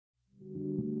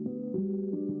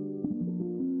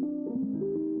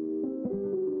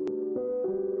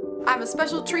I have a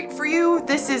special treat for you.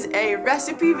 This is a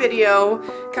recipe video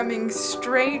coming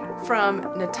straight from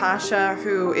Natasha,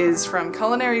 who is from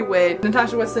Culinary Wit.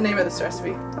 Natasha, what's the name of this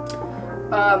recipe?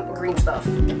 Green stuff.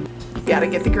 You gotta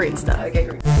get the green stuff. Okay,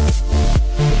 green.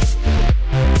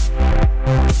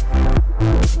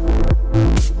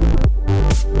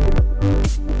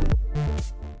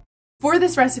 For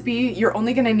this recipe, you're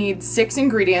only gonna need 6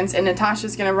 ingredients, and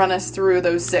Natasha's gonna run us through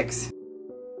those 6.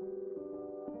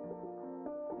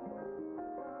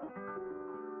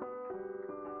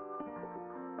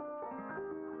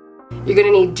 You're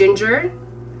gonna need ginger.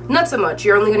 Not so much.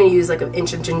 You're only gonna use like an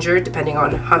inch of ginger depending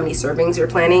on how many servings you're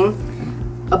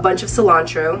planning. A bunch of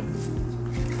cilantro.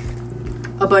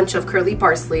 A bunch of curly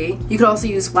parsley. You could also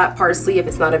use flat parsley if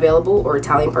it's not available, or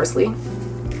Italian parsley.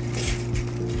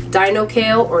 Dino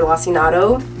kale or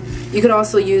lacinato. You could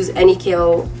also use any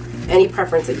kale, any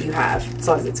preference that you have, as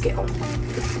long as it's kale.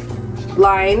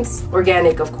 Limes,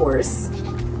 organic of course.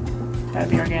 Gotta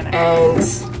be organic. And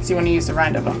so you want to use the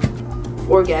rind of them.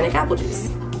 Organic apple juice.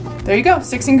 There you go,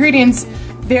 6 ingredients.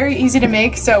 Very easy to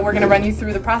make, so we're gonna run you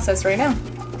through the process right now.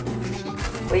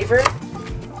 Flavor.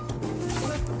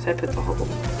 So I put the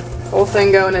whole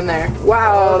thing going in there.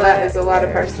 Wow, that is a lot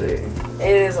of parsley. It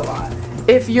is a lot.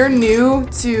 If you're new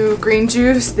to green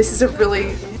juice, this is a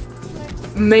really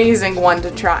amazing one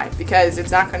to try because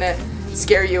it's not gonna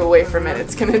scare you away from it.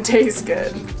 It's gonna taste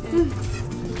good.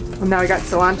 Well, now we got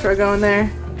cilantro going there.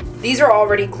 These are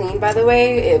already cleaned, by the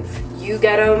way. If you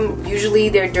get them, usually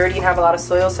they're dirty and have a lot of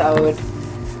soil, so I would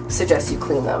suggest you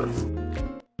clean them.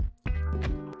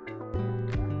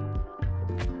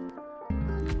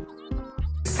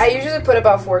 I usually put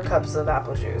about 4 cups of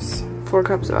apple juice. 4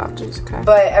 cups of apple juice, okay.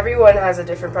 But everyone has a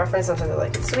different preference. Sometimes they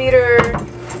like it sweeter.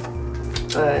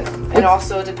 And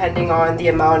also depending on the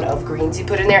amount of greens you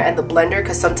put in there and the blender,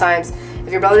 because sometimes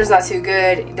if your blender's not too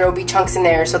good, there will be chunks in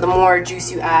there, so the more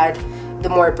juice you add, the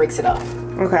more it breaks it up.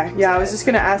 Okay, yeah, I was just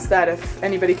gonna ask that if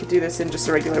anybody could do this in just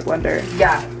a regular blender.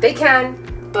 Yeah, they can,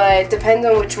 but depends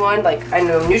on which one. Like, I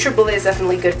know NutriBullet is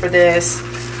definitely good for this.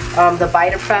 The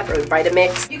Vita Prep or Vita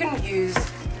Mix. You can use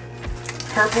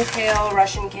purple kale,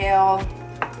 Russian kale,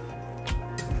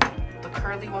 the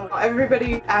curly one.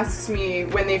 Everybody asks me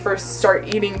when they first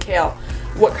start eating kale,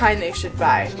 what kind they should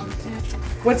buy.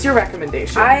 What's your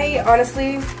recommendation? I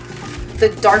honestly, the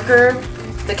darker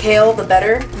the kale, the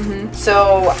better.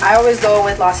 So I always go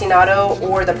with lacinato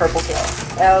or the purple kale.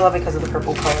 I love it because of the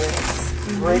purple color. It's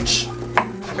rich.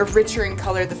 The richer in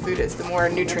color the food is, the more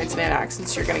nutrients and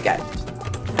antioxidants you're gonna get.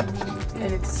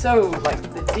 And it's so, like,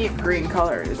 the deep green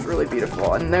color is really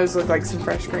beautiful, and those look like some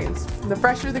fresh greens. The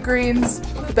fresher the greens,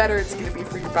 the better it's gonna be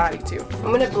for your body too.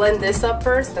 I'm gonna blend this up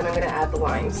first, then I'm gonna add the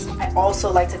limes. I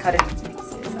also like to cut it into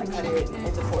pieces. I cut it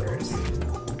into quarters.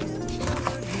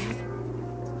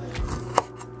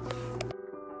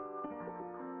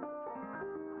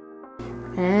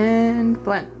 And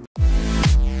blend.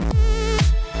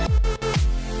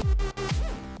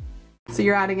 So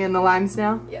you're adding in the limes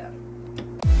now? Yeah.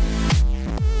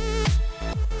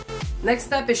 Next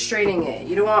step is straining it.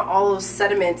 You don't want all those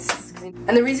sediments.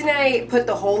 And the reason I put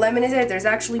the whole lemon in it, there's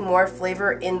actually more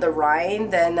flavor in the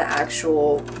rind than the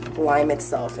actual lime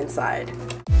itself inside.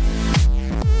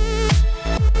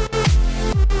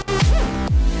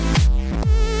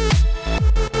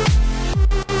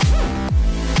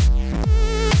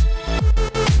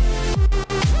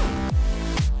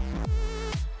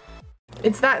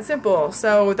 It's that simple,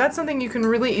 so that's something you can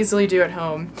really easily do at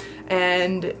home.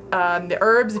 And the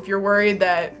herbs, if you're worried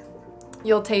that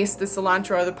you'll taste the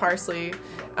cilantro or the parsley,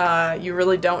 you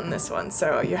really don't in this one,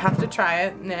 so you have to try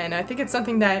it. And I think it's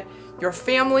something that your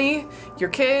family, your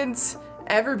kids,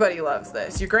 everybody loves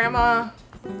this. Your grandma,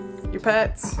 your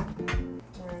pets,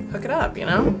 hook it up, you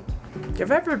know?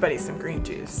 Give everybody some green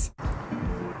juice.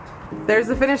 There's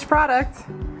the finished product,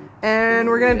 and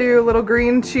we're gonna do a little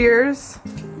green cheers.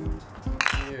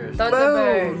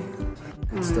 Thunderbird.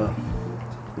 Good stuff.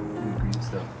 Green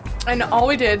stuff. And all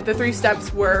we did, the 3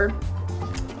 steps were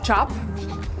chop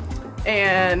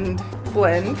and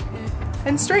blend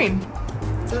and strain.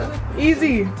 So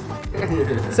easy.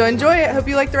 So enjoy it. Hope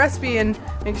you like the recipe, and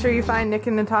make sure you find Nick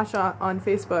and Natasha on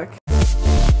Facebook.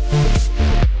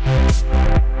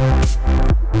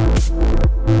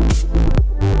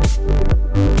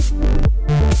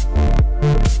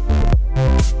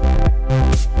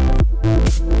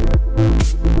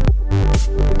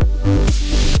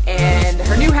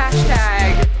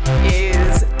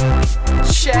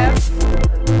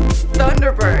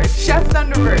 Chef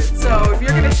Thunderbird. So if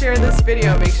you're gonna share this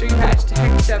video, make sure you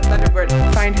hashtag Chef Thunderbird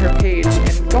and find her page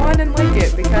and go on and like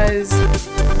it because,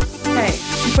 hey,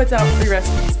 she puts out free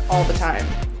recipes all the time.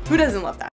 Who doesn't love that?